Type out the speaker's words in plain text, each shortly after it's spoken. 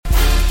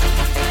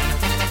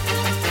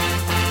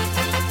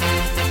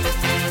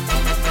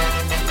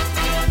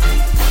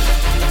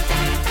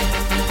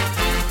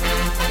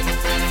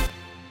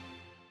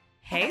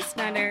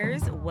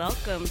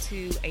welcome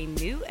to a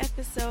new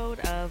episode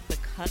of the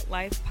Cut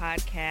Life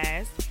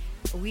Podcast.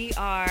 We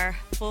are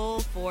full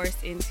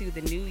force into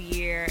the new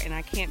year, and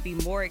I can't be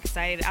more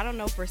excited. I don't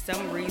know, for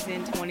some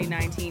reason,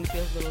 2019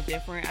 feels a little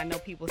different. I know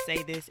people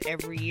say this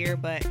every year,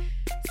 but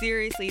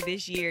seriously,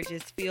 this year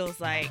just feels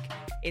like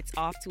it's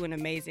off to an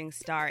amazing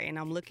start, and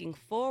I'm looking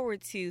forward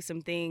to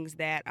some things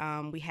that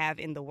we have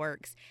in the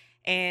works.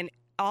 And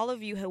all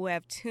of you who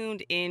have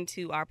tuned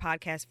into our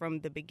podcast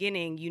from the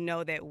beginning, you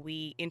know that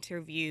we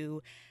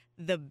interview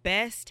the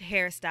best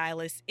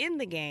hairstylists in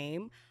the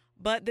game.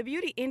 But the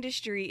beauty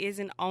industry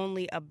isn't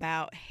only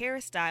about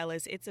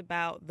hairstylists, it's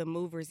about the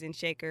movers and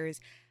shakers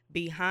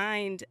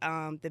behind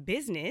the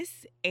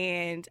business.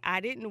 And I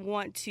didn't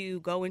want to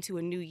go into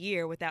a new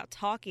year without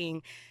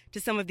talking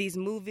to some of these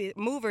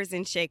movers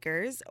and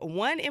shakers.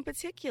 One in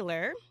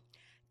particular,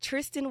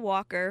 Tristan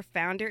Walker,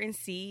 founder and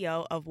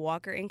CEO of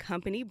Walker &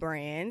 Company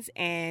Brands.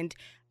 And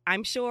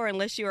I'm sure,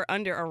 unless you're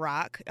under a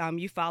rock,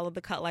 you follow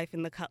the Cut Life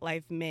and the Cut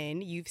Life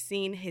Men. You've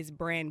seen his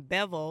brand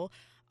BEVEL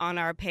on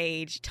our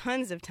page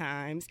tons of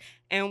times.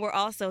 And we're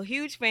also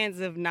huge fans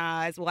of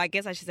Nas. Well, I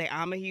guess I should say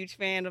I'm a huge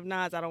fan of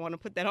Nas. I don't want to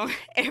put that on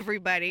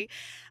everybody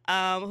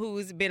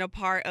who's been a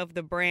part of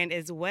the brand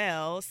as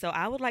well. So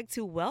I would like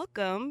to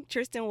welcome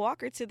Tristan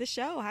Walker to the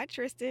show. Hi,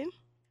 Tristan.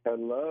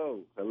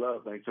 Hello.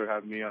 Thanks for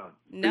having me on.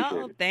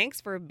 No,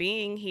 thanks for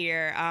being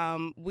here.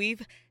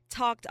 We've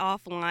talked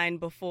offline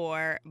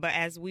before, but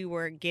as we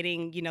were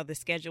getting, the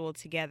schedule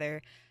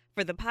together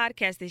for the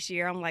podcast this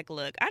year, I'm like,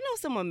 look, I know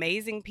some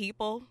amazing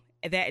people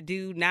that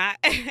do not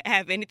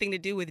have anything to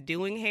do with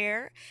doing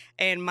hair,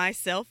 and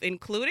myself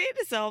included.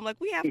 So I'm like,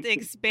 we have to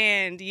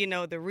expand,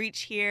 the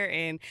reach here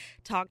and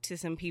talk to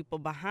some people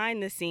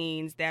behind the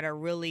scenes that are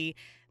really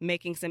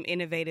making some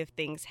innovative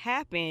things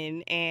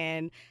happen.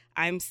 And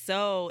I'm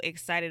so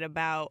excited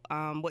about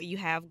what you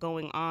have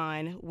going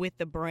on with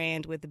the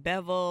brand, with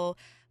BEVEL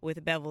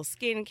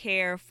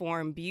Skincare,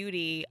 Form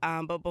Beauty.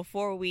 But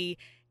before we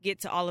get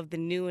to all of the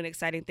new and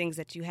exciting things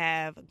that you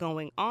have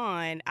going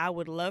on, I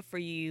would love for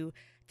you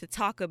to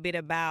talk a bit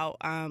about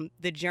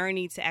the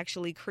journey to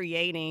actually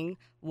creating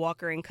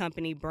Walker &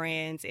 Company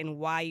Brands and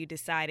why you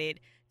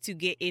decided to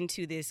get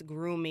into this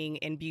grooming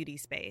and beauty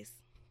space.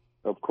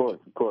 Of course.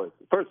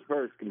 First,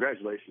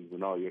 congratulations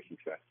on all your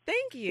success.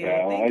 Thank you.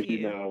 As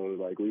you know,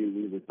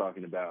 we've been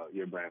talking about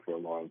your brand for a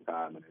long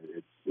time, and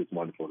it's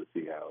wonderful to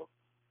see how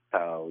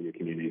your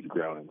community is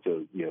growing.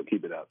 So,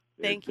 keep it up.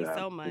 Thank you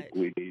so much.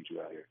 We need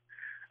you out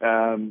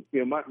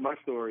here. My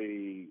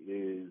story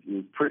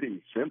is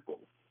pretty simple.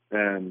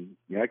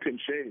 I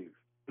couldn't shave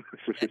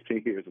for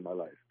 15 years of my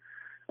life.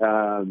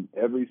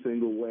 Every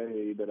single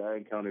way that I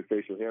encountered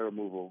facial hair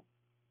removal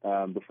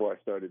before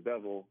I started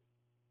BEVEL,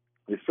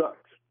 it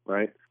sucked,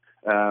 right?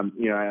 I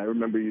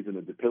remember using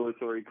a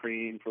depilatory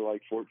cream for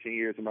 14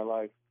 years of my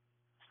life.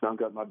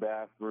 Stunk up my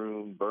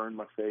bathroom, burned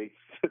my face,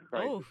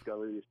 right?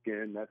 Discolor your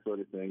skin, that sort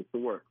of thing. It's the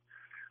worst.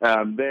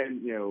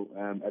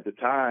 Then, at the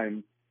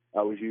time,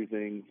 I was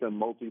using some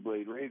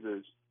multi-blade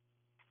razors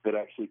that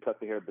actually cut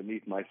the hair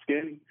beneath my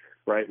skin,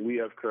 right? We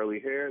have curly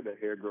hair. The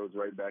hair grows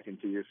right back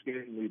into your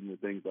skin, leading to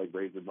things like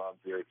razor bumps,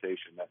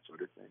 irritation, that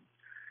sort of thing.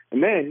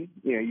 And then,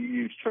 you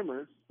use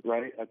trimmers,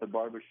 right, at the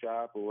barber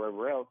shop or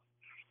wherever else.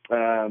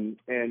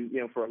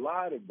 For a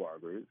lot of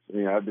barbers,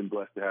 I've been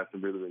blessed to have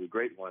some really, really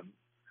great ones.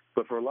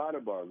 But for a lot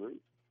of barbers,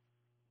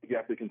 you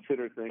have to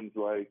consider things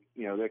like,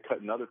 they're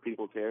cutting other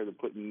people's hair and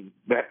putting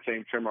that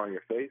same trimmer on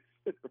your face,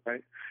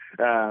 right?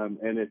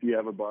 And if you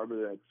have a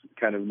barber that's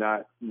kind of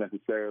not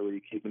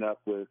necessarily keeping up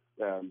with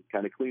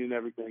kind of cleaning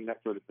everything,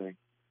 that sort of thing,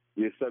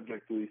 you're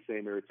subject to these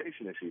same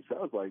irritation issues. So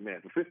I was like,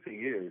 man, for 15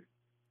 years,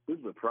 this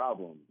is a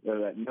problem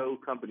that no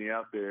company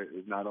out there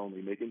is not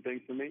only making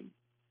things for me,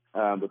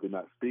 but they're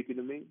not speaking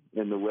to me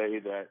in the way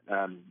that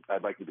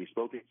I'd like to be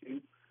spoken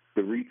to.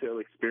 The retail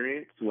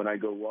experience, when I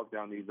go walk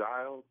down these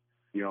aisles,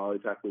 I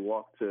always have to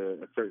walk to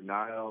a certain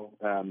aisle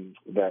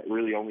that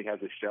really only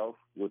has a shelf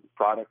with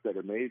products that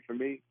are made for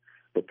me.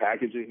 The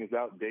packaging is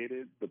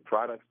outdated. The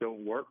products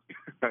don't work.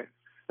 Right?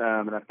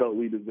 And I felt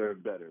we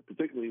deserved better,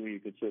 particularly when you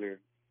consider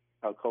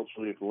how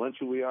culturally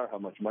influential we are, how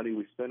much money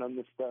we spend on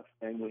this stuff,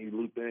 and when you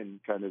loop in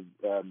kind of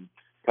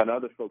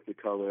other folks of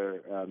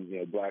color,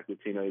 Black,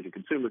 Latino, Asian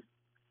consumers.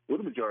 We're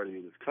the majority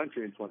of this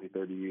country in 20,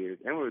 30 years,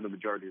 and we're the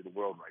majority of the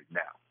world right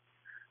now.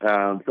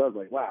 So I was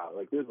like, wow,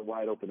 there's a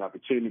wide open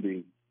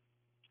opportunity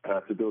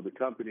to build a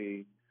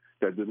company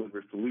that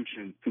delivers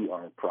solutions to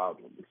our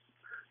problems,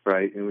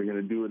 right? And we're going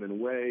to do it in a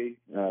way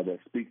that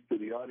speaks to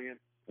the audience,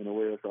 in a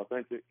way that's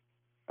authentic.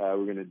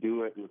 We're going to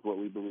do it with what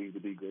we believe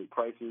to be great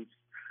prices,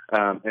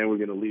 and we're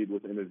going to lead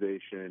with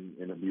innovation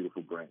and a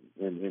beautiful brand.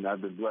 And I've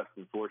been blessed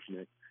and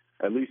fortunate,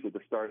 at least at the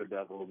start of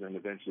BEVEL and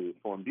eventually with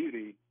Form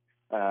Beauty,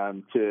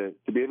 to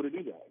be able to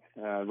do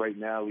that. Right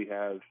now we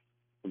have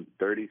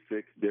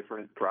 36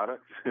 different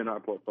products in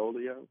our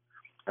portfolio.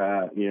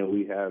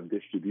 We have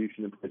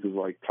distribution in places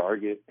like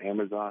Target,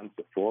 Amazon,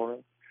 Sephora.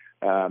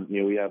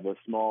 We have a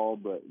small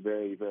but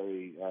very,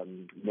 very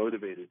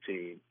motivated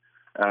team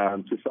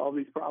to solve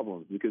these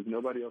problems because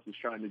nobody else is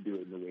trying to do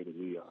it in the way that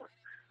we are.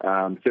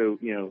 So,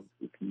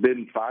 it's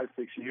been 5-6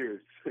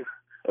 years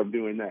of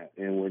doing that,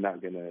 and we're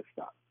not going to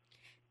stop.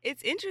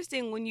 It's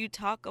interesting when you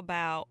talk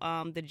about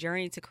the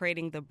journey to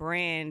creating the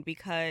brand,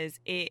 because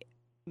it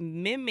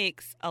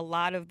mimics a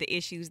lot of the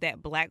issues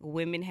that Black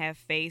women have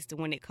faced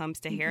when it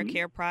comes to hair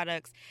care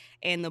products,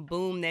 and the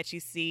boom that you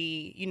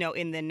see,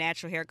 in the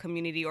natural hair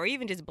community, or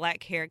even just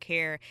Black hair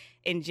care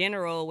in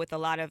general, with a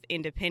lot of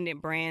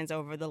independent brands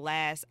over the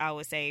last, I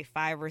would say,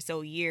 5 or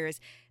so years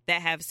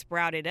that have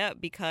sprouted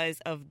up because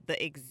of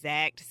the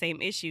exact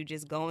same issue,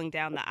 just going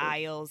down the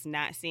aisles,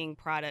 not seeing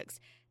products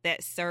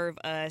that serve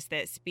us,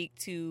 that speak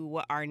to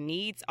what our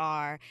needs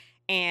are.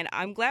 And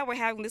I'm glad we're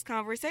having this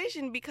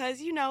conversation because,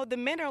 the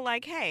men are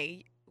like,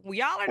 hey,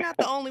 y'all are not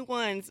the only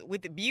ones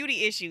with the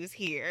beauty issues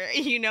here.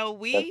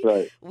 That's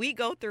right. We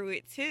go through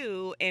it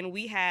too, and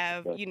we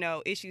have,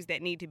 issues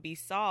that need to be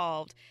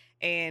solved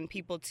and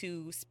people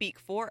to speak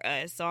for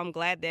us. So I'm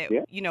glad that,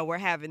 we're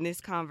having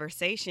this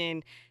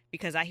conversation,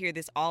 because I hear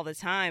this all the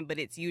time, but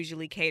it's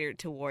usually catered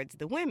towards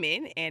the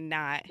women and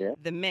not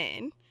the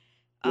men.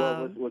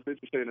 Well, what's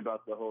interesting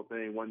about the whole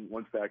thing,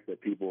 one fact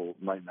that people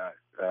might not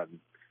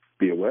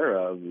be aware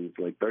of is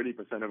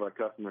 30% of our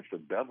customers for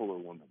BEVEL are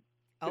women.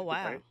 Oh,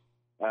 wow.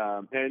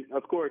 Right? And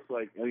of course,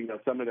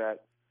 some of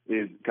that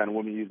is kind of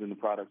women using the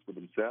products for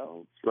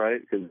themselves,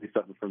 right? Because they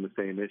suffer from the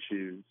same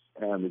issues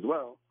as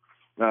well.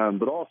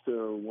 But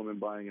also women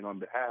buying it on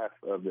behalf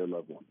of their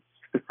loved ones,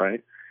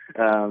 right?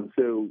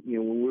 So,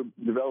 when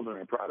we're developing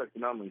our product,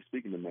 we're not only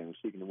speaking to men, we're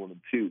speaking to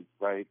women too,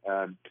 right?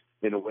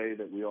 In a way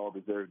that we all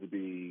deserve to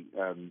be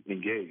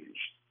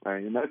engaged,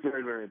 right? And that's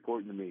very, very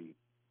important to me,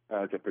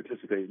 to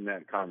participate in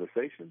that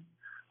conversation.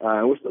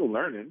 We're still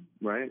learning,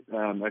 right?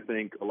 I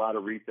think a lot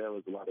of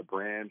retailers, a lot of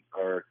brands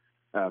are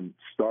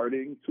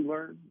starting to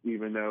learn,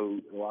 even though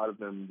a lot of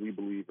them, we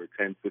believe, are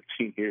 10,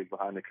 15 years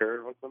behind the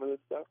curve on some of this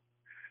stuff.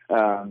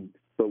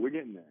 But we're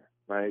getting there,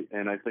 right?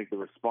 And I think the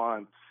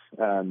response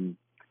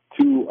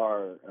to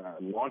our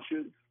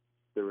launches,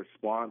 the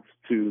response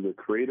to the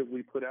creative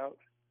we put out,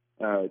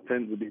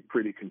 tends to be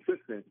pretty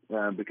consistent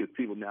because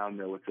people now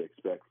know what to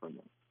expect from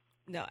them.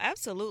 No,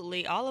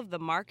 absolutely. All of the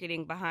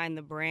marketing behind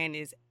the brand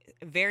is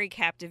very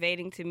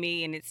captivating to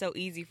me, and it's so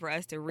easy for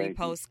us to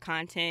repost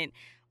content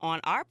on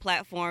our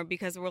platform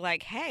because we're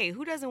like, hey,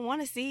 who doesn't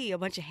want to see a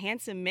bunch of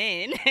handsome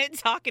men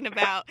talking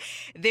about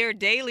their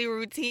daily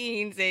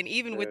routines? And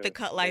even with the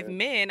Cut Life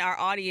men, our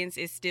audience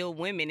is still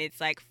women.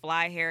 It's like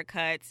fly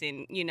haircuts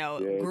and,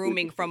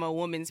 grooming from a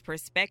woman's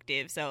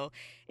perspective. So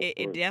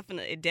it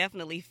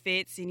definitely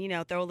fits.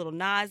 And, throw a little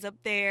Nas up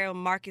there,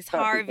 Marcus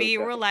Harvey.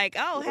 We're like,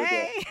 oh,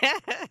 hey.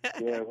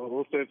 Yeah,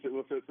 we'll send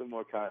some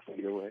more content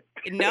your way.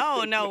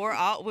 No,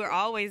 we're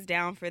always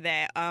down for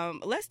that.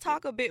 Let's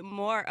talk a bit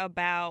more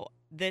about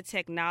the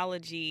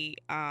technology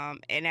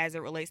and as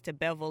it relates to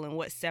BEVEL and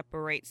what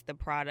separates the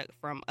product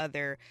from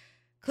other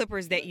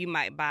clippers that you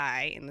might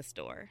buy in the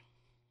store.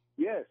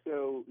 Yeah,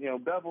 so,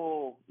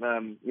 BEVEL,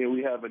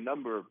 we have a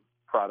number of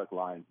product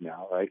lines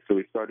now, right? So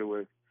we started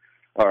with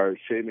our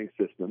shaving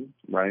system,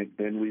 right?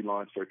 Then we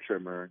launched our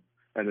trimmer,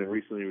 and then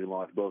recently we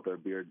launched both our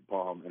beard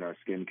balm and our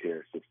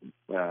skincare system,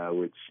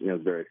 which,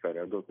 is very exciting.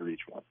 I'll go through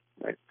each one,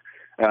 right?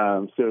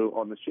 So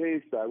on the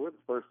shave side, we're the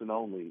first and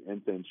only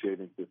end-to-end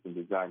shaving system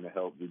designed to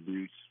help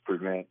reduce,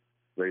 prevent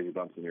razor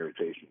bumps and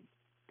irritation.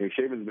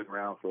 Shaving's been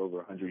around for over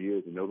 100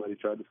 years, and nobody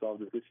tried to solve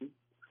this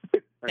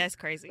issue. That's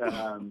crazy.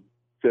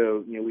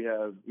 So, we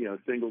have,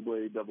 single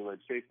blade,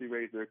 double-edged safety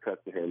razor,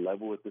 cuts the hair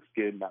level with the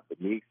skin, not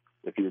beneath.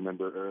 If you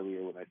remember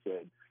earlier when I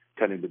said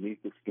cutting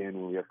beneath the skin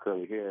when we have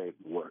curly hair is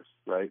worse,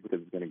 right?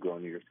 Because it's going to grow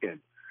into your skin.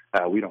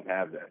 We don't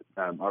have that.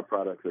 Our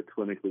products are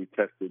clinically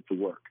tested to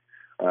work.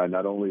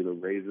 Not only the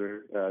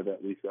razor that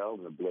we sell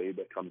and the blade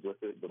that comes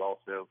with it, but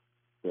also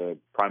the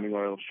priming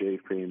oil,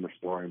 shave cream,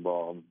 restoring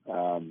balm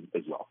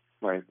as well,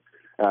 right?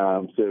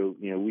 So,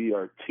 we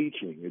are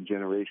teaching a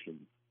generation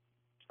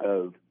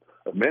of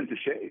men to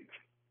shave,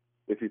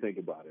 if you think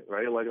about it,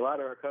 right? Like a lot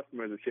of our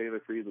customers are shaving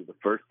freezers the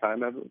first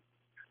time ever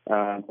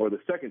or the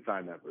second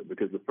time ever,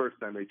 because the first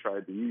time they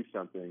tried to use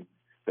something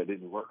that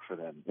didn't work for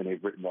them and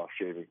they've written off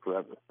shaving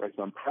forever, right?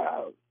 So I'm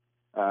proud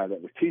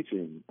that we're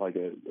teaching like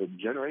a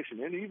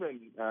generation and even,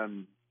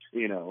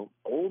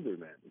 older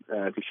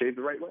men to shave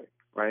the right way,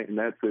 right? And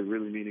that's a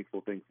really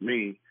meaningful thing for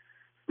me,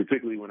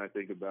 particularly when I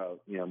think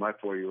about, my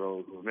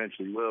 4-year-old who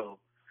eventually will,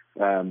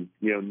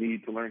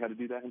 need to learn how to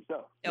do that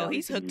himself. Oh,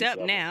 he's hooked up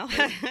now.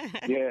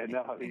 Yeah,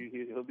 no,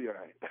 he'll be all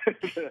right.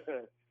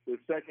 The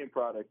second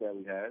product that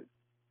we had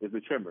is the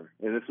trimmer,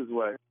 and this is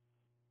what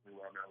we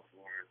well known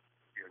for.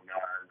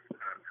 Nas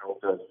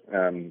helped us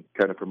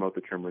kind of promote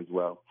the trimmer as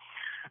well.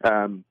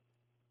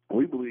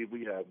 We believe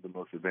we have the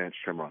most advanced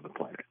trimmer on the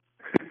planet,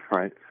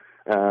 right?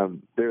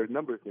 There are a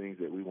number of things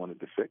that we wanted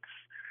to fix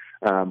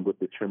with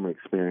the trimmer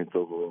experience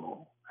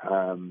overall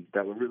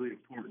that were really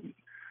important,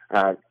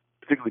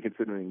 particularly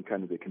considering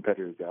kind of the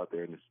competitors out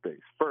there in the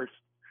space. First,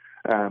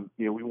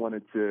 we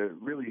wanted to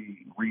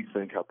really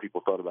rethink how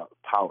people thought about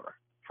power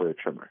for a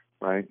trimmer,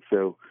 right?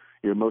 So,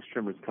 most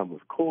trimmers come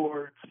with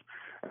cords.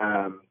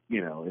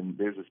 And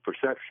there's this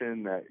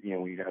perception that,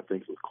 when you have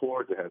things with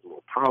cords, it has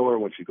more power.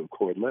 Once you go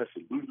cordless,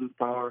 it loses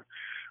power,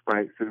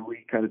 right? So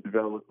we kind of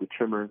developed the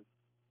trimmer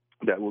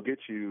that will get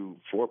you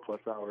 4+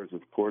 hours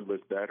of cordless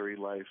battery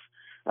life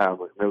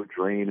with no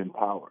drain in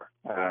power,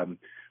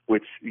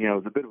 which,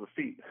 is a bit of a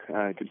feat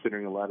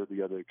considering a lot of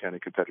the other kind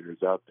of competitors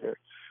out there.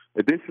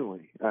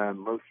 Additionally,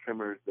 most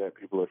trimmers that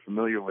people are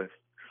familiar with,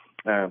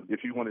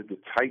 if you wanted to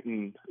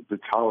tighten the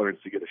tolerance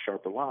to get a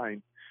sharper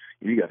line,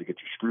 you got to get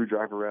your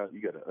screwdriver out.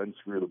 You got to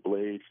unscrew the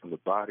blade from the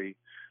body.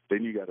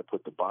 Then you got to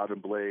put the bottom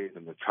blade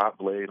and the top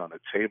blade on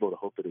a table to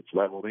hope that it's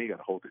level. Then you got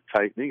to hold it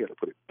tight. Then you got to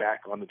put it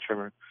back on the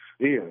trimmer.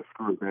 Then you got to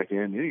screw it back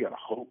in. Then you got to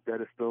hope that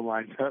it still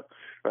lines up.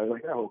 Right?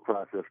 Like that whole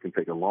process can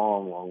take a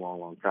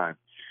long time.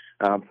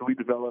 So we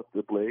developed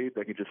the blade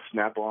that can just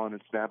snap on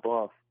and snap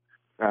off.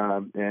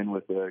 And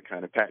with a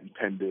kind of patent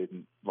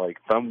pending like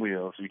thumb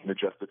wheel, so you can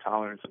adjust the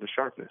tolerance and the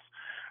sharpness,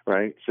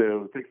 right?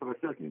 So it takes 5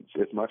 seconds.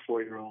 If my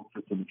 4-year-old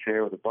sits in the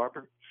chair with a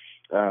barber,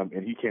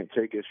 and he can't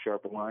take as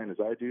sharp a line as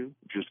I do,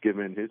 just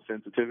given his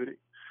sensitivity,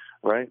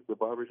 right? The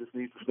barber just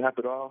needs to snap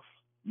it off,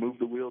 move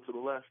the wheel to the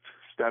left,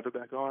 stab it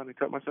back on, and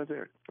cut my son's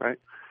hair, right?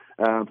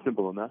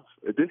 Simple enough.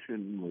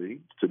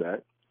 Additionally to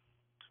that,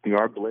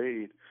 our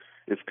blade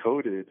is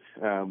coated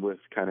with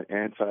kind of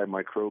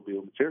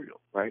antimicrobial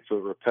material, right? So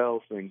it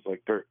repels things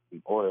like dirt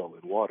and oil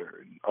and water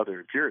and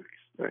other impurities,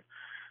 right?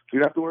 So you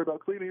don't have to worry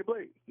about cleaning your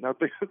blade. Now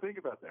think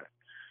about that,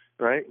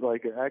 right?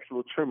 Like an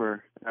actual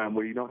trimmer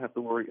where you don't have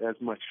to worry as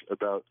much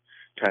about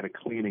kind of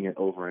cleaning it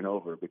over and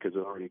over because it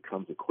already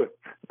comes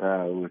equipped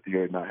with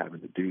you not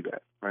having to do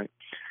that, right?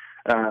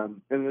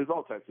 And there's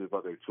all types of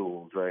other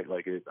tools, right?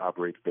 Like it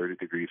operates 30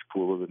 degrees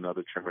cooler than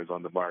other trimmers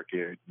on the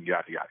market,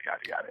 yada, yada, yada,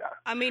 yada, yada.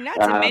 I mean,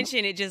 not to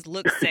mention it just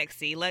looks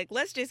sexy. Like,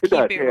 let's just keep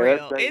it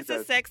real. It's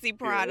a sexy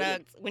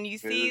product. When you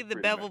see the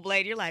bevel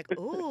blade, you're like,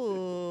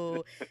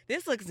 ooh,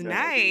 this looks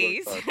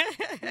nice.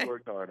 We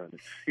worked hard on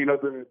it.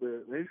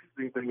 The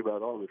interesting thing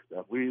about all this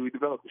stuff, we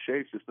developed the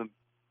shave system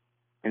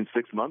in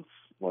 6 months,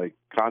 like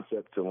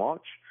concept to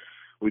launch.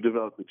 We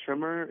developed the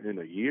trimmer in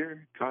a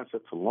year,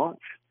 concept to launch.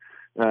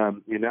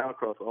 Now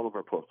across all of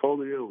our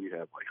portfolio, we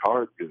have like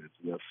hard goods,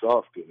 we have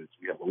soft goods,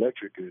 we have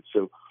electric goods.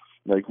 So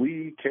like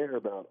we care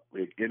about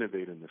like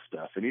innovating this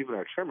stuff. And even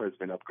our trimmer has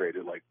been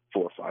upgraded like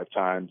 4 or 5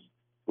 times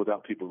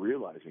without people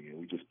realizing it.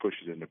 We just push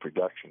it into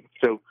production.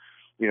 So,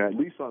 at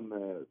least on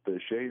the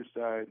shave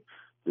side,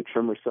 the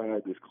trimmer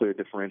side, there's clear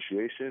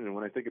differentiation. And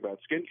when I think about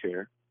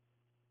skincare,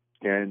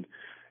 and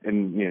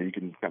you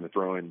can kind of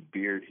throw in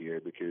beard here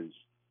because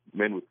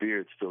men with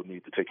beards still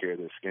need to take care of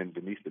their skin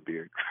beneath the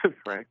beard,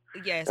 right?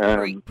 Yes,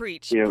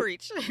 preach.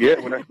 Yeah,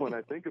 when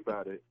I think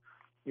about it,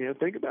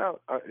 think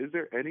about, is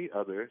there any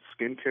other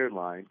skincare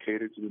line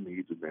catered to the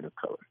needs of men of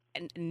color?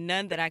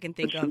 None that I can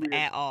think of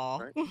at all.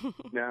 Right?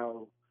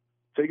 Now,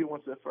 take it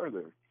one step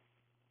further.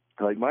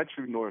 Like my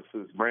true north,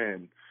 this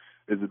brand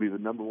is to be the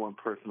 #1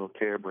 personal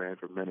care brand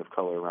for men of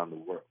color around the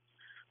world.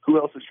 Who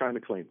else is trying to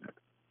claim that?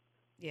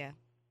 Yeah.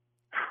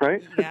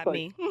 Right? You got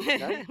me.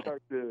 Now you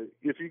start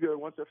if you go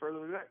one step further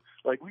than that,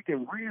 like we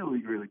can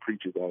really, really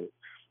preach about it.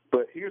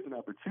 But here's an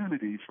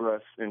opportunity for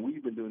us, and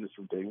we've been doing this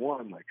from day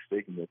one, like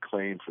staking a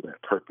claim for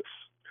that purpose.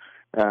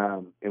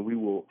 And we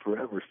will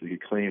forever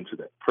stake a claim to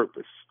that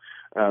purpose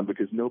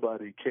because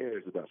nobody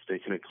cares about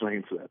staking a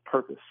claim to that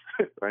purpose,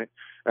 right?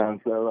 So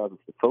that allows us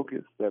to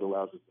focus. That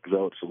allows us to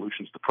develop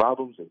solutions to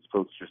problems as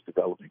opposed to just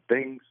developing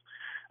things.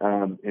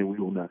 And we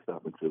will not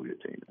stop until we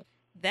attain that.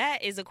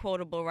 That is a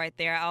quotable right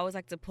there. I always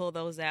like to pull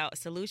those out.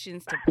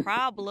 Solutions to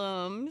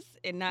problems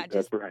and not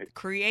just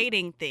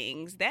creating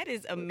things. That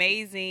is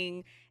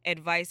amazing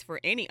advice for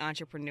any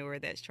entrepreneur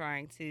that's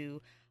trying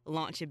to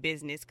launch a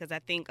business, because I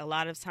think a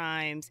lot of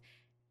times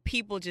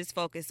people just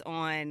focus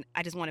on,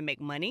 I just want to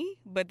make money,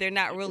 but they're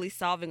not really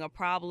solving a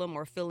problem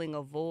or filling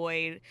a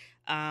void.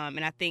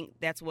 And I think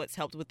that's what's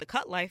helped with the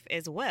Cut Life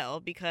as well,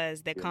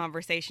 because that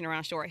conversation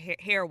around short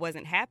hair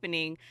wasn't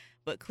happening,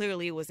 but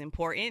clearly it was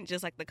important,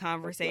 just like the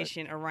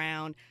conversation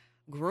around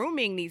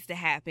grooming needs to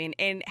happen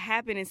and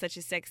happen in such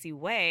a sexy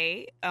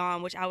way,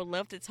 which I would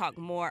love to talk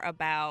more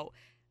about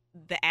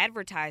the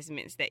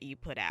advertisements that you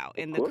put out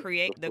and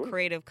the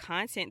creative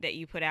content that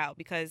you put out,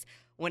 because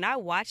when I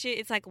watch it,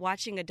 it's like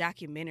watching a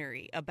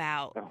documentary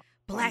about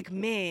Black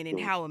men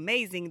and how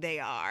amazing they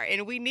are,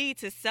 and we need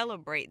to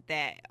celebrate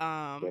that.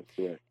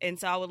 And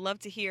so I would love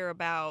to hear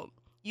about,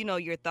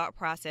 your thought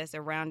process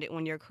around it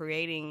when you're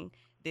creating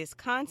this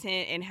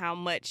content and how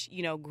much,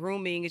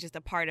 grooming is just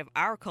a part of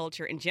our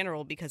culture in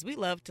general, because we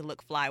love to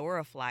look fly. We're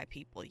a fly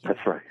people. That's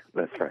right.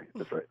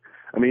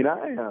 I mean,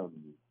 I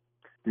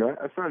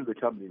started the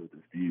company with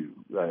this view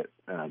that,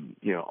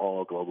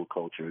 all global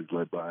culture is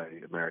led by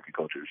American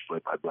culture, is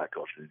led by Black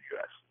culture in the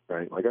U.S.,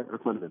 right? Like, I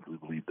fundamentally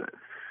believe that.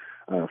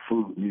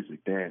 Food,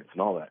 music, dance,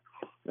 and all that.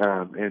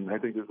 And I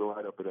think there's a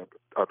lot of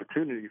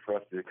opportunity for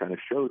us to kind of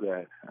show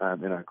that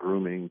in our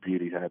grooming,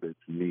 beauty habits,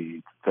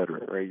 needs, et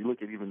cetera, right? You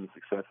look at even the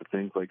success of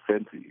things like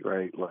Fenty,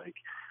 right? Like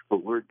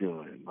what we're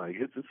doing, like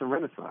it's a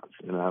renaissance,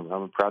 and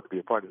I'm proud to be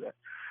a part of that.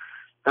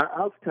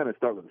 I'll kind of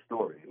start with a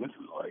story. This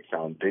is like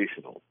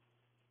foundational.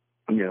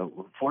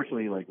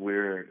 Fortunately, like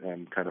we're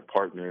kind of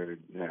partnered.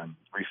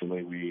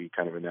 Recently, we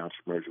kind of announced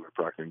a merger with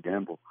Procter and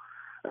Gamble.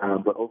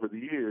 But over the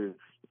years,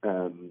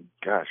 for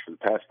the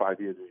past 5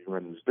 years as you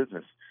run this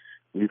business,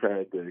 we've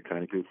had the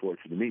kind of good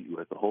fortune to meet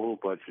with a whole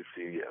bunch of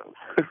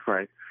CEOs,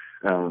 right,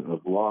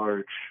 of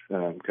large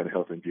kind of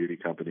health and beauty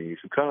companies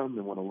who come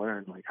and want to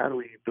learn, like, how do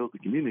we build the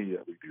community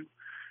that we do,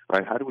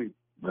 right? How do we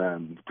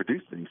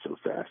produce things so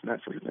fast and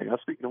that sort of thing. I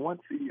was speaking to one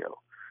CEO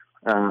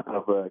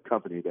of a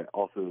company that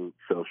also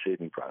sells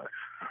shaving products,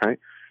 right?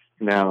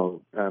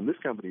 Now, this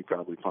company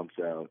probably pumps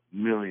out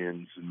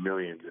millions and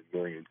millions and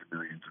millions and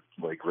millions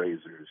of, like,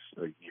 razors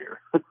a year,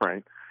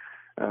 right?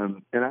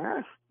 And I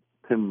asked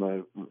him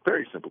a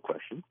very simple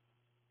question.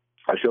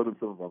 I showed him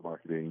some of our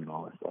marketing and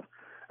all that stuff.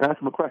 And I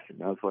asked him a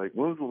question. I was like,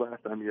 when was the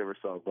last time you ever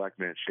saw a black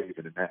man shave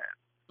in an ad?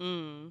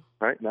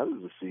 Right? Now, this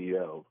is a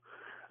CEO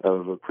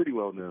of a pretty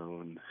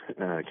well-known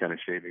kind of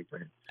shaving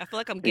brand. I feel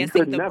like I'm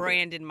guessing the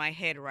brand in my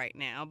head right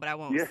now, but I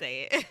won't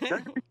say it.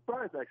 That could be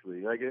surprised,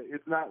 actually. Like,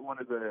 it's not one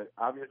of the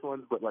obvious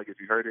ones, but, like, if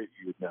you heard it,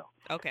 you would know.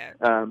 Okay.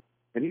 And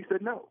he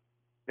said no.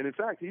 And, in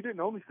fact, he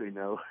didn't only say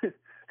no.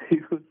 He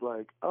was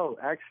like, oh,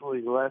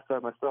 actually, the last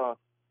time I saw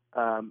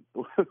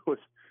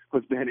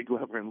was Danny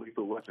Glover in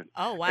Lethal Weapon.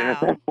 Oh, wow. And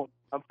at that point,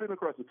 I'm sitting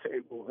across the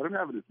table, and I'm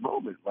having this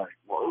moment, like,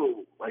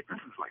 whoa, like, this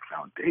is, like,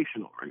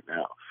 foundational right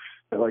now.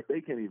 And, like,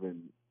 they can't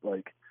even,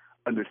 like,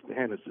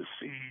 understand as a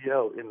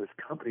CEO in this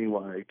company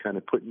why kind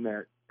of putting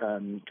that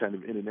kind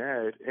of in an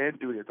ad and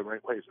doing it the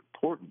right way is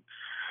important.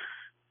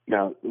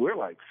 Now, we're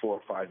like 4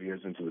 or 5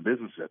 years into the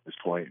business at this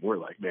point. We're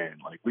like, man,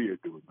 like, we are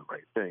doing the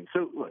right thing.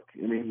 So, look,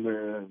 I mean,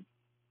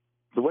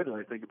 the way that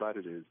I think about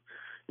it is,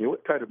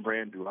 what kind of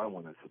brand do I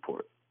want to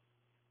support?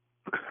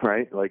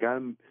 Right? Like, I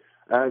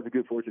have the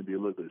good fortune to be a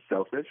little bit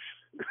selfish,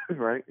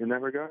 right, in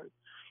that regard.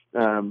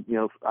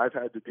 I've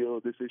had to deal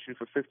with this issue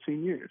for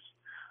 15 years.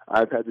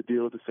 I've had to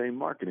deal with the same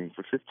marketing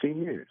for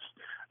 15 years,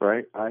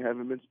 right? I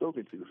haven't been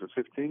spoken to for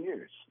 15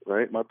 years,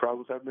 right? My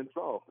problems haven't been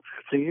solved for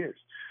 15 years,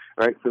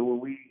 right? So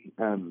when we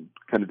kind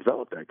of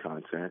develop that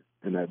content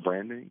and that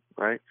branding,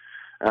 right,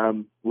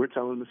 we're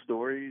telling the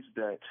stories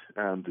that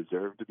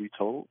deserve to be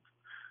told.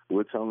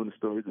 We're telling the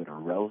stories that are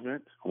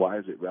relevant. Why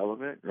is it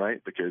relevant,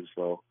 right? Because,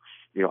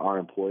 our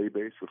employee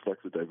base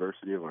reflects the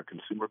diversity of our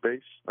consumer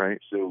base, right?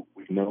 So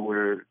we know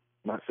we're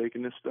not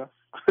faking this stuff,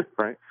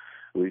 right?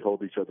 We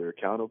hold each other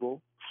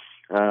accountable.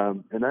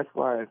 And that's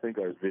why I think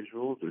our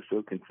visuals are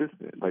so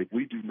consistent. Like,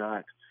 we do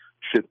not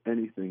ship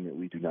anything that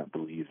we do not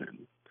believe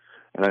in.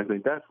 And I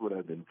think that's what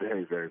I've been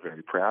very, very,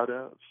 very proud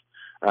of.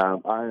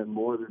 I am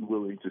more than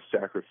willing to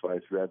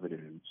sacrifice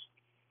revenues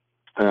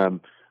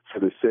for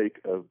the sake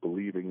of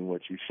believing in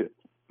what you ship,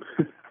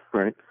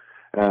 right?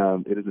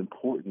 It is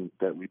important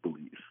that we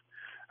believe.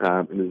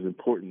 It is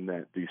important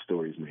that these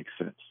stories make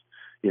sense.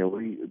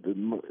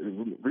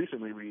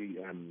 Recently we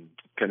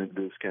kind of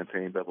did this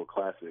campaign, Bevel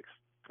Classics,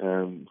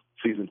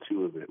 season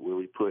 2 of it, where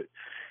we put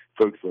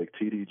folks like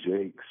T.D.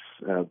 Jakes,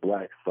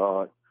 Black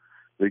Thought,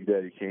 Big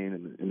Daddy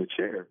Kane in the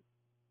chair.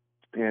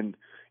 And,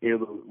 the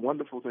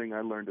wonderful thing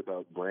I learned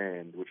about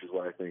brand, which is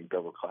why I think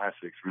Bevel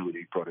Classics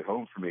really brought it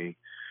home for me,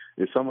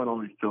 is someone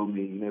always told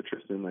me,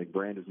 Tristan, like,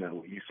 brand is not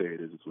what you say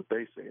it is, it's what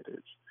they say it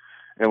is.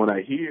 And when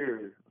I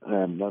hear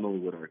not only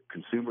what our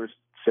consumers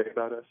say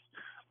about us,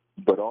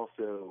 but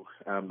also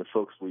the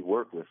folks we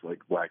work with, like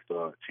Black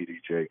Thought, T.D.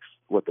 Jakes,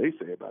 what they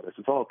say about us,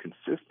 it's all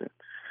consistent,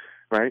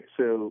 right?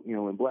 So,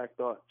 when Black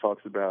Thought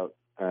talks about,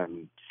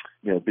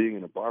 being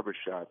in a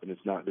barbershop and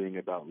it's not being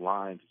about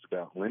lines, it's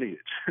about lineage,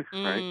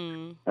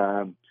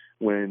 right?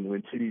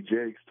 When T.D.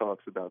 Jakes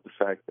talks about the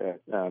fact that,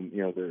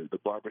 the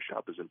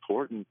barbershop is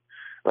important,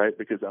 right?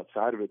 Because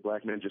outside of it,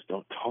 black men just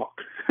don't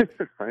talk,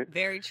 right?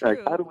 Very true.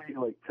 Like, how do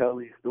we, tell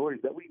these stories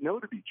that we know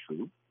to be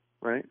true,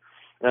 right?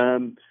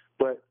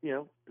 But,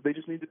 they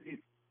just we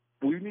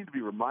need to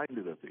be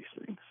reminded of these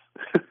things,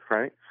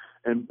 right?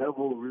 And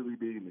Bevel really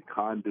being the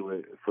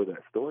conduit for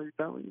that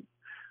storytelling,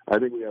 I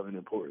think we have an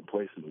important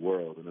place in the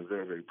world, and I'm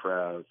very, very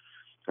proud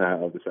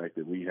of the fact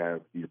that we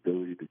have the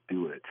ability to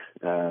do it.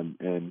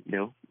 And,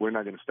 we're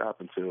not going to stop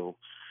until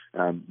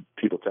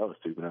people tell us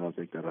to, but I don't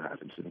think that'll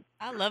happen soon.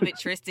 I love it,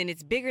 Tristan.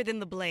 It's bigger than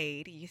the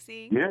blade, you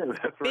see? Yeah,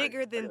 that's right.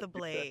 Bigger than the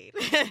blade.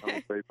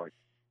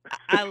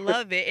 I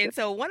love it. And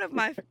so one of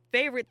my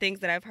favorite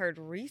things that I've heard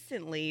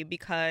recently,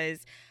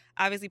 because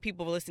obviously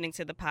people listening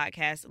to the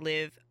podcast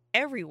live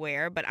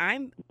everywhere, but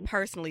I'm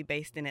personally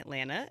based in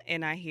Atlanta,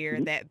 and I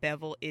hear that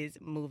Bevel is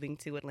moving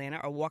to Atlanta,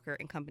 or Walker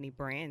and Company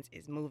Brands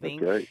is moving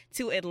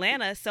to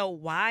Atlanta. So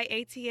why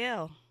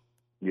ATL?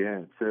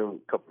 Yeah, so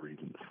a couple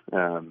reasons.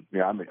 I'm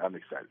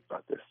excited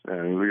about this.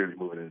 We're going to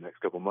be moving in the next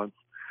couple months.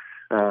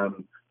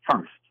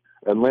 First,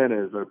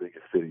 Atlanta is our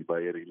biggest city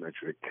by any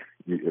metric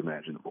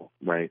imaginable,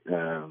 right?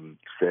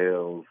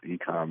 Sales,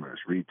 e-commerce,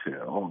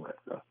 retail, all that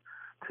stuff.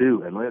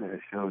 2, Atlanta has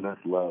shown us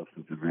love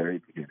since the very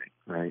beginning,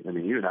 right? I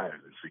mean, you and I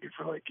have been speaking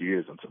for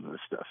years on some of this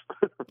stuff,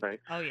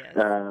 right? Oh, yes.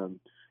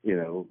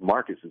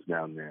 Marcus is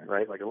down there,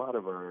 right? Like, a lot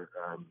of our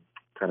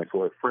kind of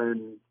core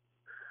friends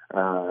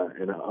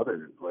and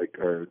others,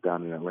 are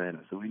down in Atlanta,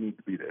 so we need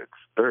to be there.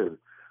 3rd,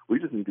 We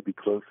just need to be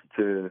close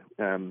to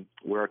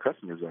where our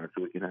customers are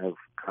so we can have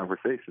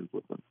conversations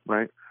with them,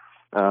 right?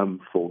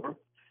 4,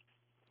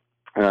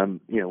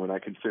 when I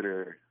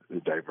consider the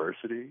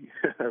diversity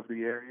of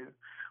the area,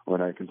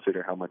 when I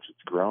consider how much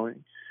it's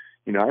growing,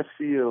 I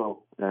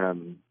feel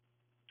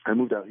I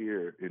moved out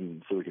here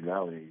in Silicon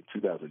Valley in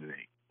 2008. And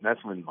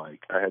that's when, I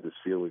had this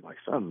feeling like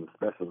something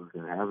special was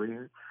going to happen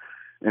here.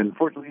 And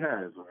fortunately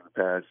has over the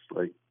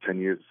past, 10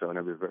 years or so, and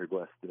I've been very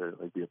blessed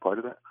to, be a part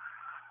of that.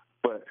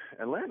 But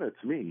Atlanta,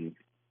 to me,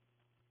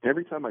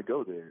 every time I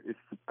go there,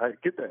 I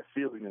get that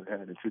feeling I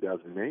had in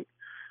 2008,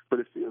 but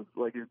it feels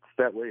like it's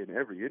that way in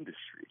every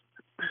industry.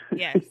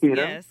 Yes,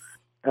 yes.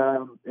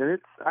 And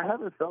I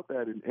haven't felt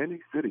that in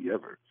any city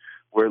ever,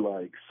 where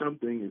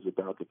something is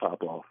about to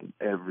pop off in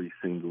every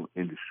single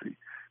industry,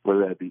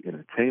 whether that be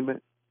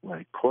entertainment,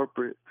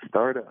 corporate,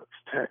 startups,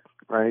 tech,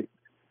 right?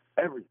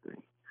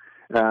 Everything.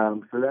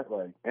 So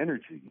that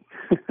energy,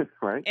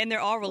 right? And they're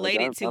all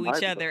related to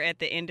each other at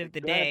the end of the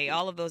day.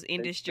 All of those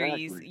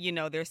industries,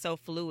 Exactly. They're so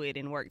fluid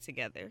and work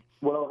together.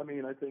 Well,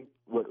 I think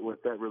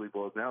what that really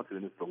boils down to,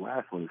 and it's the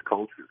last one, is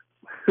culture.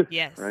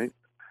 Yes. Right?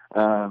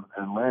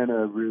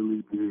 Atlanta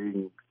really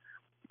being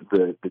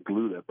the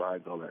glue that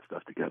binds all that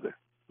stuff together,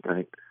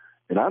 right?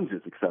 And I'm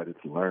just excited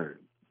to learn.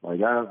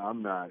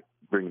 I'm not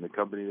bringing the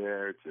company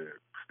there to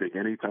stake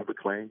any type of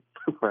claim,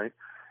 right?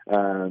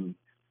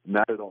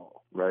 Not at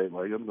all, right?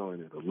 I'm going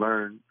there to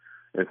learn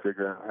and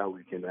figure out how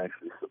we can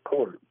actually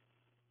support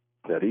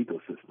that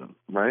ecosystem,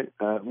 right?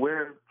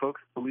 Where folks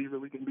believe that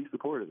we can be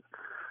supportive.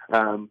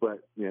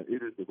 But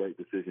it is the right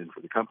decision for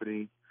the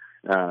company.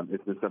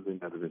 It's been something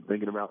that I've been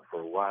thinking about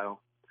for a while.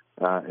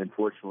 And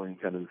fortunately,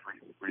 kind of this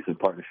recent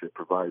partnership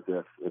provides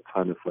us a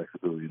ton of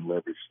flexibility and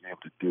leverage to be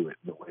able to do it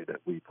in the way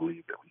that we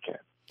believe that we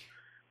can.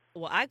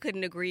 Well, I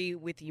couldn't agree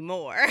with you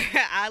more.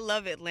 I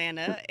love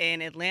Atlanta,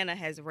 and Atlanta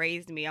has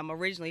raised me. I'm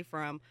originally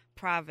from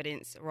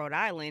Providence, Rhode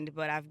Island,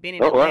 but I've been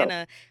in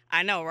Atlanta. Wow.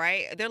 I know,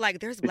 right? They're like,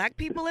 there's black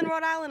people in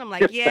Rhode Island? I'm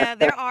like, yeah,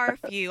 there are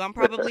a few. I'm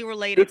probably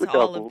related to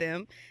all of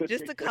them.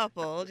 Just a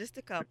couple.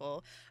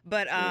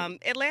 But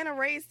Atlanta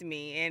raised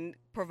me and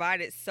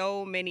provided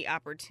so many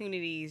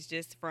opportunities,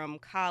 just from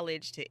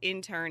college to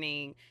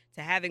interning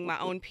to having my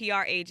own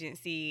PR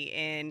agency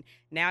and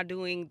now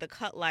doing the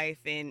Cut Life,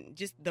 and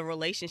just the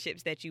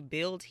relationships that you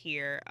build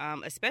here,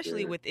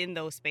 especially within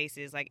those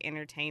spaces like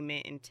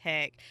entertainment and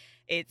tech.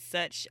 It's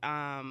such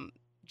I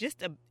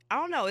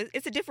don't know,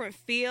 it's a different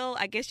feel.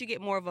 I guess you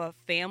get more of a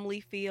family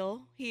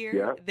feel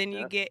here than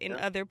you get in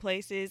other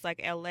places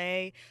like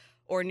LA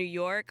or New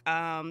York,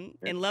 and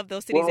love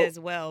those cities as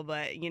well.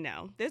 But,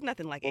 there's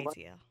nothing like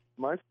ATL.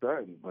 My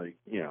son,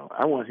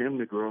 I want him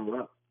to grow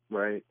up,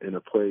 right, in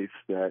a place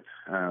that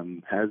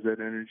has that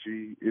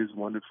energy, is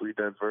wonderfully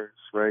diverse,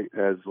 right,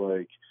 has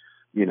a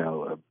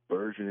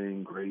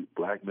burgeoning great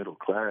black middle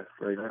class,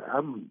 right.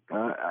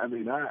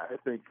 I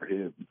think for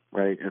him,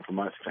 right, and for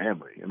my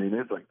family,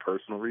 there's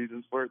personal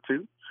reasons for it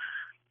too.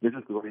 It's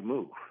just the right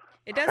move.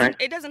 It doesn't. Right?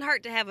 It doesn't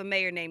hurt to have a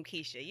mayor named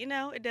Keisha.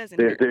 It doesn't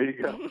hurt. There you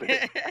go.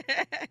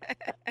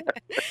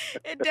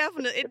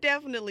 It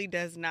definitely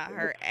does not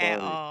hurt at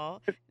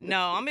all.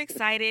 No, I'm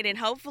excited, and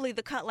hopefully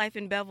the Cut Life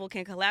and Bevel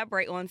can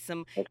collaborate on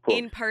some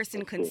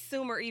in-person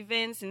consumer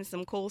events and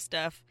some cool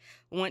stuff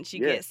once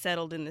you get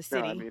settled in the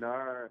city.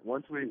 No,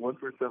 once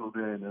we're settled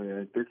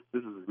in, this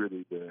is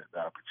really the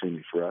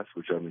opportunity for us,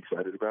 which I'm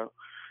excited about,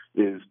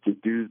 is to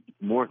do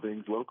more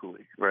things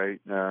locally, right?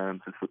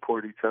 To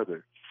support each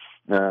other.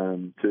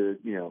 To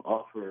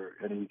offer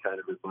any kind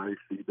of advice,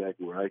 feedback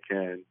where I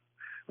can,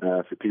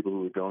 for people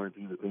who are going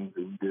through the things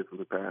that we did for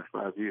the past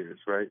 5 years,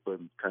 right? But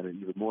kind of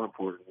even more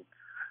important,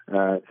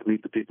 to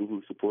meet the people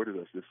who supported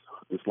us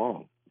this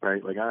long,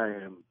 right?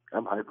 I'm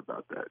hyped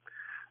about that.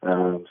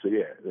 Once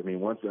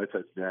I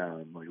touch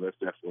down, let's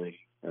definitely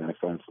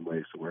find some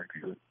ways to work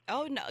together.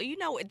 Oh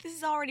no, this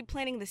is already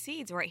planting the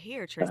seeds right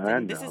here,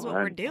 Tristan. This is what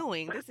we're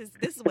doing. This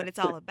is what it's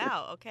all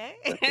about, okay?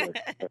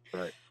 That's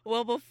right.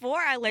 Well, before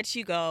I let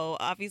you go,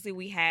 obviously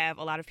we have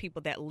a lot of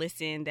people that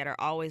listen that are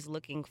always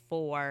looking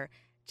for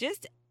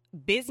just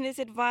business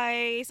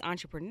advice,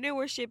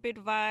 entrepreneurship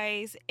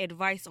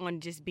advice on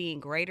just being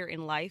greater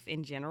in life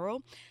in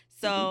general.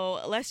 So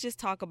let's just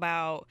talk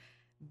about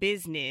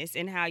business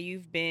and how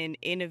you've been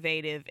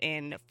innovative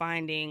and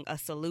finding a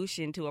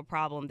solution to a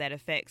problem that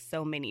affects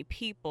so many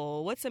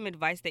people. What's some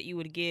advice that you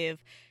would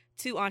give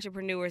to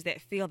entrepreneurs that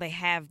feel they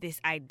have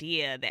this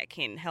idea that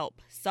can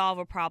help solve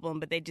a problem,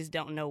 but they just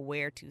don't know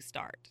where to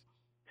start?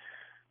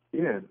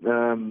 Yeah,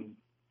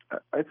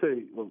 I'd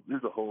say,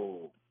 there's a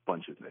whole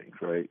bunch of things,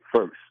 right?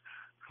 First,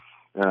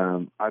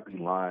 I'd be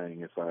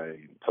lying if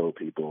I told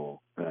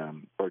people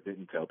or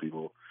didn't tell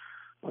people,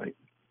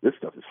 this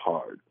stuff is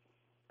hard.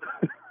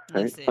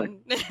 Right?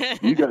 Listen.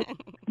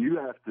 You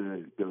have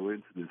to go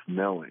into this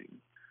knowing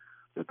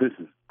that this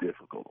is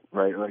difficult,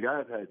 right?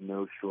 I've had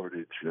no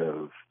shortage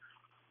of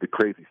the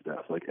crazy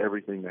stuff,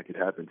 everything that could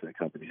happen to a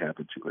company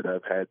happened to it.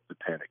 I've had the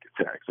panic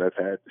attacks. I've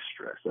had the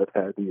stress. I've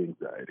had the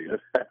anxiety.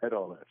 I've had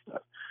all that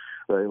stuff,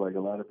 right? A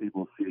lot of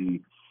people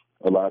see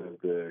a lot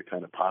of the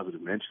kind of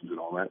positive mentions and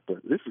all that, but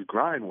this is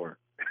grind work.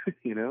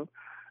 you know?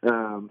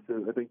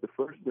 So I think the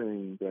first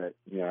thing that,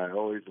 I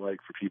always like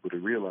for people to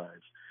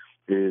realize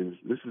is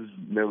this is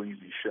no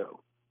easy show,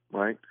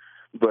 right?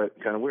 But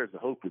kind of where's the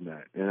hope in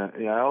that?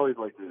 And I always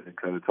like to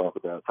kind of talk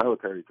about, Tyler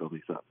Perry told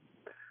me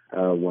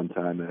something one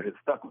time that it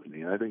stuck with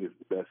me. And I think it's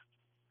the best,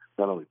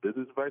 not only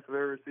business advice I've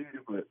ever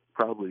received, but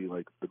probably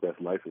like the best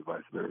life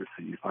advice I've ever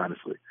received,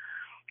 honestly.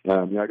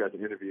 I got to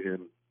interview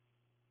him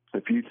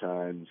a few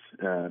times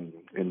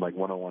in like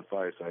one-on-one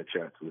fireside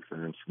chats with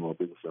small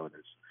business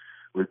owners.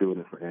 We're doing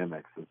it for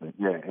Amex, I think.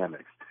 Yeah,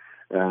 Amex.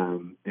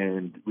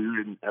 And we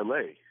were in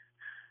L.A.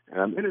 And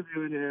I'm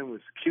interviewing him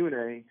with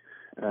Q&A,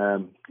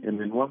 and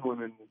then one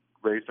woman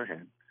raised her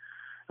hand.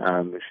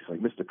 And she's like,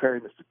 Mr.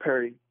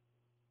 Perry,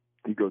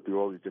 you go through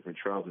all these different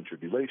trials and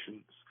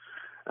tribulations.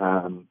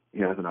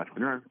 As an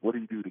entrepreneur, what do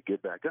you do to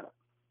get back up,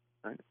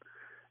 right?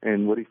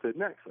 And what he said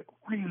next, like,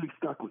 really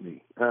stuck with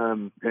me.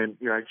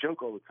 I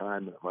joke all the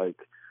time that, like,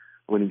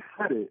 when he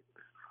said it,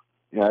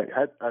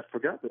 I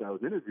forgot that I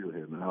was interviewing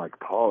him, and I, like,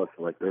 paused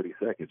for, like, 30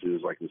 seconds. It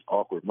was, like, this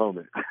awkward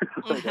moment.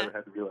 Like, I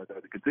had to realize I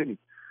had to continue.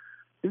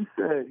 He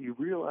said he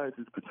realized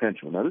his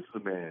potential. Now, this is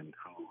a man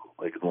who,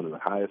 like, is one of the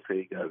highest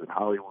paid guys in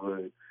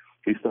Hollywood.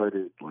 He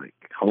started, like,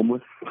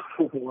 homeless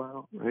for a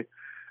while, right?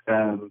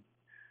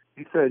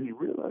 He said he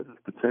realized his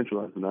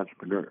potential as an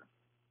entrepreneur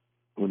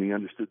when he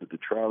understood that the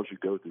trials you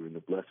go through and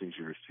the blessings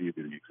you receive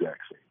are the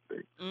exact same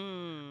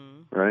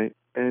thing, right?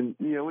 And,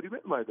 what he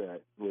meant by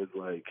that was,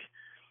 like,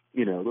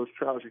 those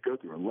trials you go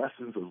through are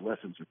lessons. Those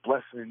lessons are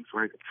blessings,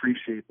 right?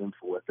 Appreciate them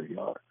for what they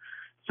are.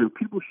 So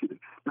people should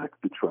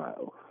expect the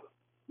trials,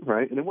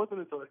 right? And it wasn't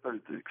until I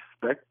started to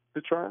expect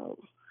the trials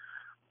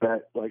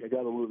that, like, I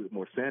got a little bit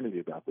more sanity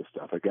about this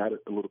stuff. I got a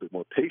little bit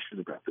more patient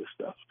about this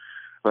stuff,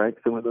 right?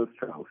 So when those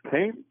trials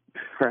came,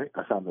 right,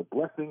 I found the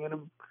blessing in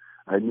them.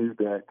 I knew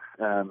that,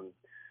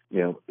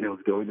 it was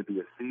going to be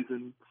a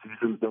season.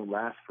 Seasons don't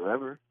last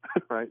forever,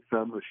 right?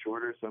 Some are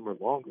shorter, some are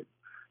longer,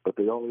 but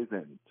they always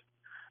end.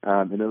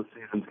 And those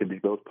seasons can be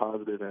both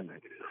positive and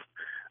negative,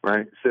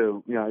 right?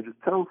 So, I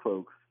just tell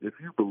folks, if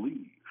you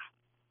believe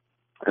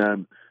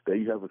that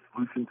you have a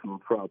solution to a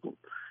problem,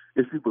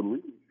 if you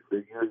believe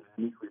that you're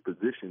uniquely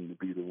positioned to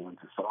be the one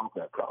to solve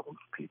that problem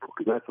for people,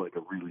 because that's like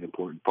a really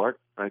important part,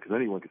 right? Because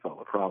anyone can solve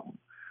a problem,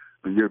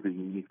 but you're being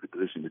uniquely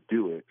positioned to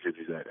do it gives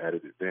you that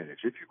added advantage.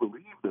 If you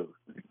believe those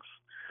things,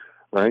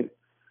 right,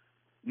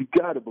 you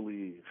got to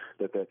believe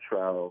that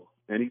trial,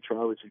 any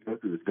trial that you go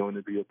through, is going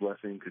to be a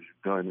blessing because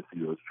you're going to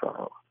see those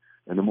trials.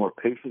 And the more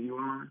patient you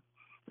are,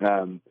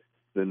 then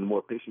the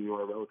more patient you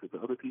are relative to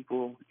other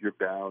people, you're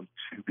bound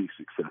to be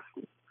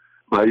successful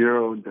by your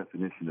own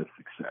definition of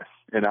success.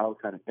 And I'll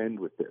kind of end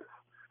with this.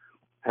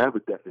 Have a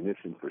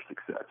definition for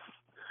success,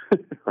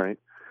 right?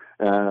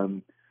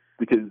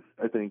 Because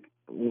I think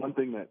one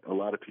thing that a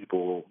lot of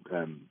people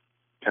kind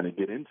of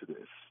get into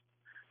this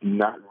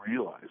not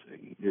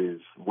realizing is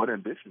what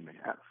ambition they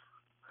have,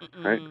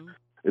 right?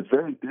 It's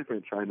very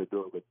different trying to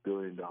build $1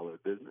 billion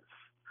business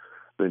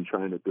than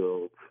trying to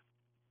build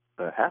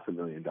a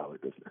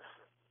 $500,000 business,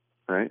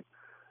 right?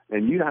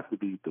 And you have to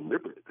be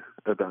deliberate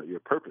about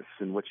your purpose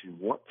and what you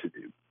want to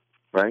do,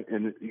 right?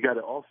 And you got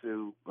to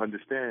also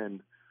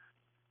understand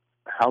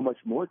how much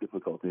more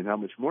difficulty and how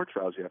much more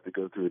trials you have to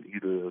go through in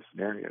either of those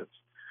scenarios.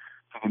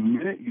 So the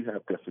minute you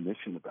have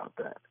definition about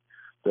that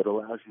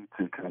allows you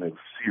to kind of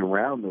see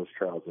around those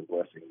trials and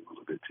blessings a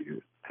little bit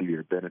to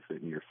your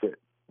benefit and your fit,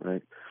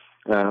 right?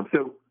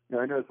 So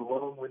I know it's a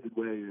long-winded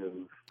way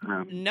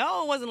of...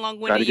 no, it wasn't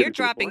long-winded. You're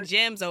dropping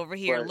gems over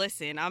here. But,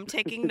 listen, I'm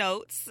taking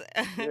notes.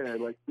 Yeah,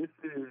 like this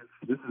is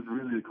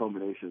really the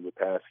culmination of the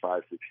past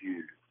 5-6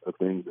 years of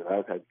things that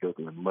I've had to go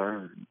through and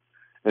learn,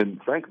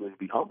 and frankly,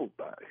 be humbled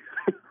by,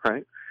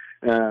 right?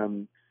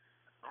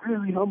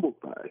 Really humbled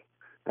by.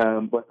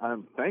 But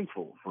I'm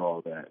thankful for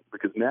all that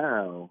because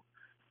now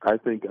I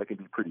think I can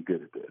be pretty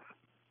good at this.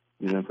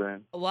 You know what I'm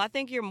saying? Well, I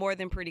think you're more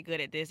than pretty good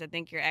at this. I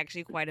think you're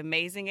actually quite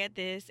amazing at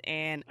this,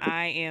 and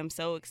I am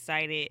so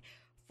excited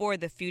for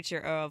the future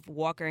of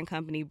Walker and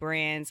Company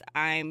brands.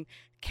 I'm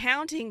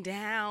counting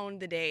down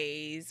the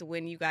days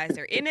when you guys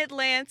are in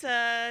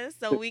Atlanta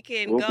so we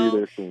can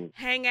go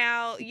hang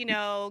out,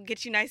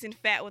 get you nice and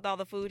fat with all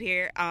the food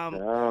here.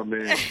 Oh,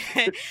 man.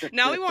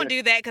 No, we won't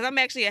do that because I'm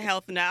actually a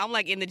health nut. I'm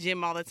like in the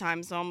gym all the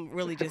time, so I'm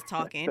really just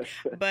talking.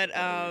 But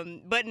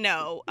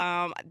no,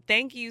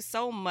 thank you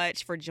so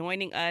much for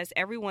joining us.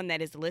 Everyone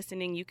that is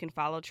listening, you can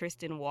follow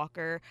Tristan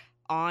Walker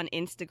on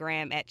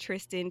Instagram at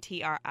Tristan,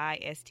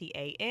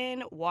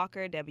 Tristan,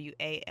 Walker,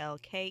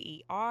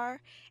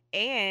 Walker.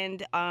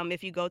 And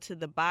if you go to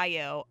the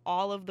bio,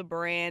 all of the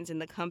brands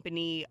and the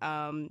company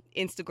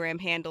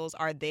Instagram handles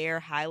are there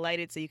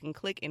highlighted, so you can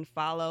click and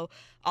follow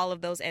all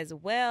of those as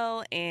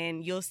well.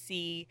 And you'll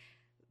see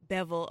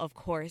Bevel, of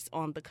course,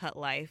 on The Cut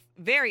Life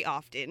very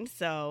often.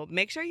 So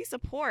make sure you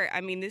support. I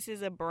mean, this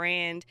is a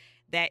brand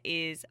that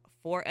is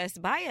for us,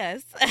 by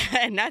us.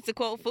 Not to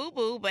quote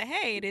FUBU, but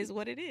hey, it is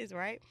what it is,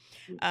 right?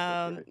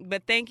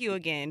 But thank you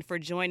again for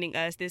joining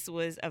us. This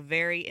was a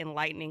very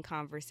enlightening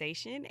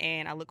conversation,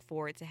 and I look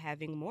forward to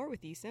having more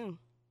with you soon.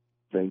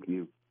 Thank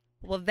you.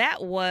 Well,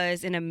 that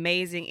was an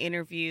amazing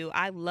interview.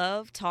 I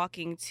love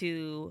talking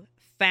to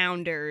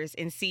founders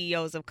and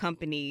CEOs of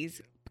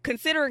companies.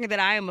 Considering that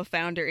I am a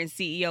founder and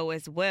CEO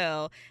as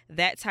well,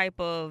 that type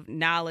of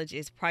knowledge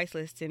is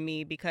priceless to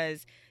me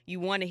because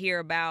you want to hear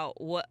about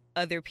what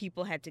other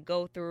people had to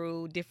go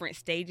through, different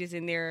stages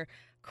in their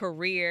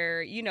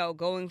career, you know,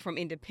 going from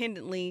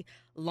independently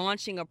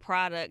launching a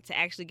product to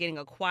actually getting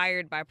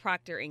acquired by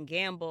Procter and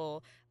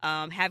Gamble,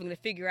 having to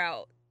figure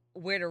out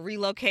where to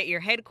relocate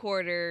your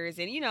headquarters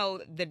and, you know,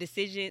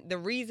 the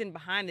reason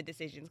behind the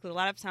decisions. Because a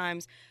lot of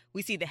times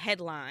we see the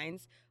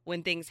headlines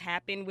when things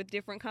happen with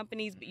different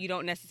companies, but you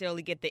don't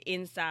necessarily get the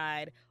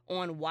inside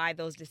on why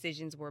those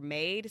decisions were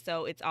made.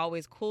 So it's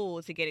always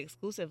cool to get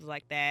exclusives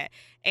like that.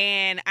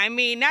 And I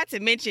mean, not to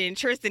mention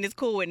Tristan is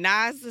cool with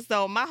Nas.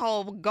 So my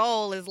whole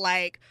goal is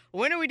like,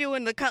 when are we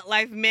doing the Cut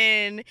Life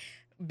Men,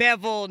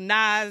 Bevel,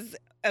 Nas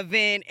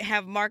event,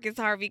 have Marcus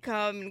Harvey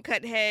come and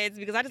cut heads,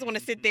 because I just want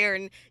to sit there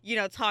and, you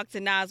know, talk to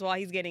Nas while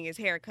he's getting his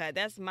hair cut.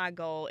 That's my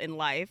goal in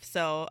life.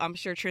 So I'm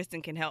sure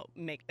Tristan can help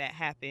make that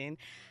happen.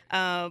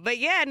 But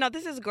yeah, no,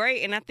 this is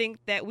great. And I think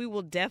that we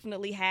will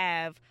definitely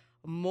have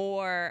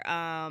more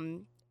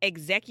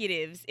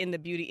executives in the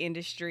beauty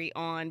industry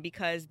on,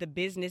 because the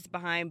business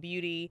behind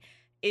beauty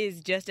is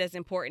just as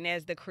important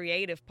as the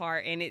creative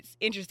part. And it's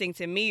interesting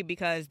to me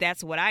because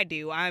that's what I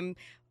do. I'm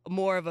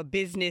more of a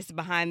business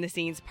behind the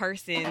scenes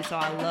person, so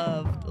I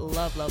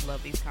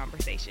love these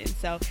conversations.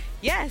 So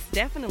yes,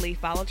 definitely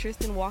follow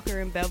Tristan Walker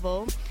and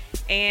Bevel.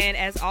 And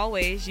as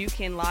always, you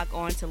can log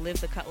on to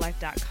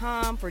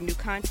livethecutlife.com for new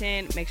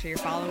content. Make sure you're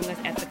following us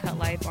at The Cut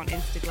Life on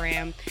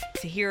Instagram,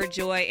 Tahira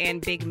Joy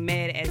and Big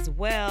Med as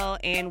well.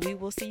 And we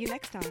will see you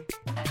next time,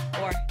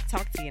 or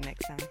talk to you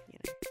next time, you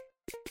know.